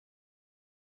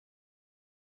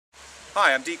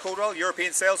Hi, I'm Caldwell,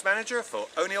 European Sales Manager for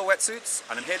O'Neill Wetsuits,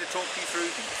 and I'm here to talk you through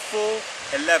the Full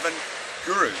 11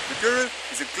 Gooru. The Gooru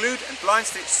is a glued and blind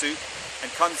stitch suit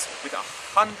and comes with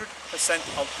 100%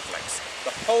 Ultraflex.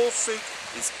 The whole suit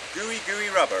is gooey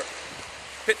rubber.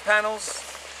 Pit panels,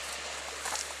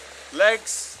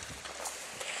 legs,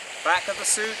 back of the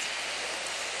suit,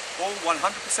 all 100%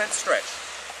 stretch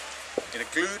in a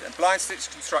glued and blind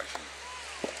stitch construction.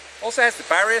 Also has the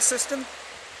barrier system,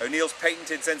 O'Neill's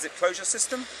patented Zenzip closure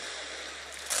system.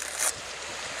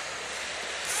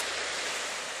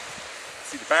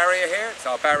 See the barrier here? It's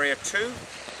our barrier 2.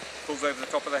 Pulls over the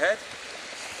top of the head.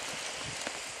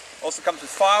 Also comes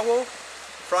with firewall,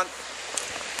 front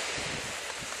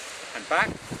and back.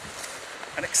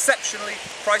 An exceptionally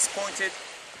price-pointed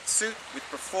suit with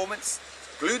performance,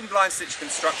 glued and blind stitch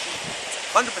construction,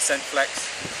 100%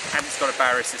 flex, and it's got a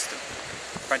barrier system.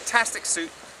 Fantastic suit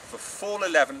for Fall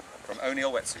 11 from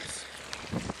O'Neill Wetsuits.